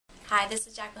Hi, this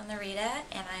is Jacqueline Laurita,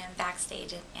 and I am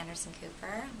backstage at Anderson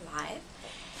Cooper live.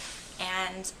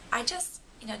 And I just,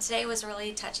 today was a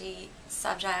really touchy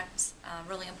subject,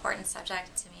 really important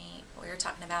subject to me. We were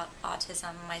talking about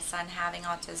autism, my son having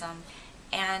autism.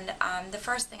 And the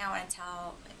first thing I want to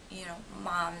tell,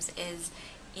 moms is,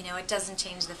 it doesn't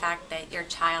change the fact that your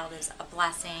child is a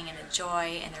blessing and a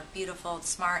joy, and they're beautiful,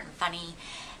 smart, and funny,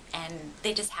 and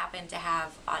they just happen to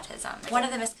have autism. One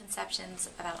of the misconceptions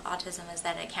about autism is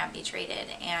that it can't be treated,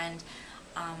 and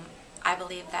I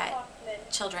believe that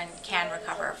children can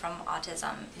recover from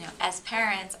autism. As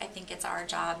parents, I think it's our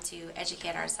job to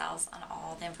educate ourselves on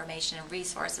all the information and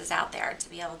resources out there to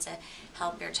be able to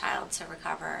help your child to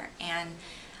recover. And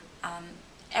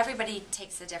everybody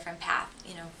takes a different path.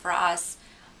 For us,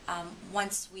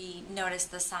 once we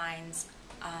noticed the signs,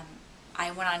 I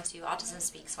went on to Autism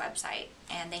Speaks website,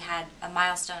 and they had a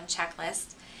milestone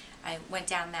checklist. I went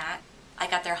down that. I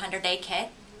got their 100-day kit,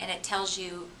 and it tells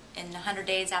you in 100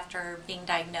 days after being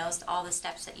diagnosed all the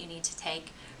steps that you need to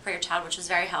take for your child, which was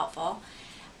very helpful.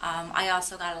 I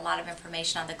also got a lot of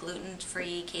information on the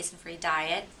gluten-free, casein-free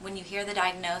diet. When you hear the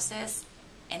diagnosis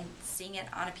and seeing it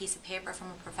on a piece of paper from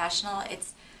a professional,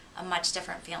 it's a much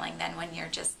different feeling than when you're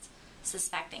just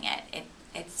suspecting it.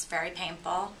 It's very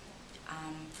painful.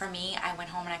 For me, I went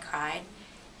home and I cried,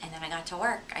 and then I got to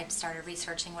work. I started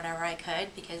researching whatever I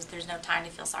could, because there's no time to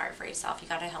feel sorry for yourself. You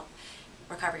got to help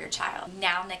recover your child.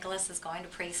 Now Nicolas is going to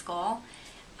preschool,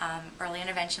 early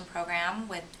intervention program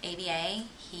with ABA.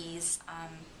 He's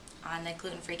on the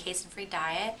gluten-free, casein-free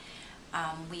diet.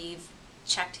 We've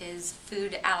checked his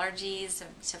food allergies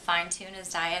to fine-tune his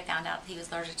diet, found out he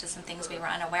was allergic to some things we were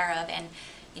unaware of, and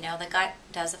the gut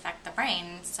does affect the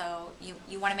brain, so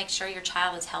you want to make sure your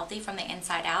child is healthy from the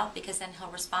inside out, because then he'll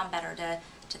respond better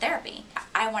to therapy.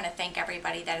 I want to thank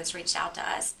everybody that has reached out to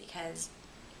us, because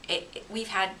we've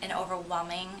had an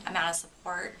overwhelming amount of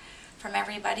support from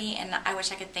everybody, and I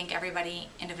wish I could thank everybody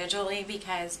individually,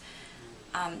 because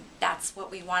that's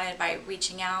what we wanted by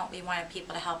reaching out. We wanted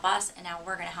people to help us, and now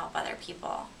we're going to help other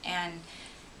people. And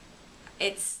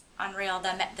it's unreal,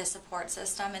 the support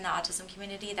system in the autism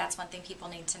community. That's one thing people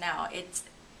need to know. It's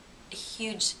a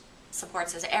huge support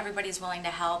system. Everybody's willing to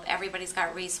help. Everybody's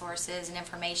got resources and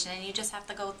information, and you just have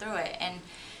to go through it and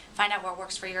find out what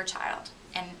works for your child.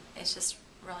 And it's just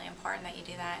really important that you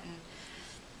do that.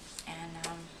 And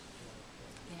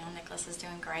Nicolas is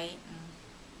doing great, and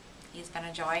he's been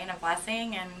a joy and a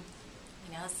blessing, and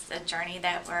it's a journey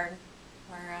that we're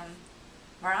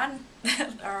on.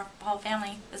 Our whole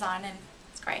family is on, and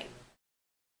it's great.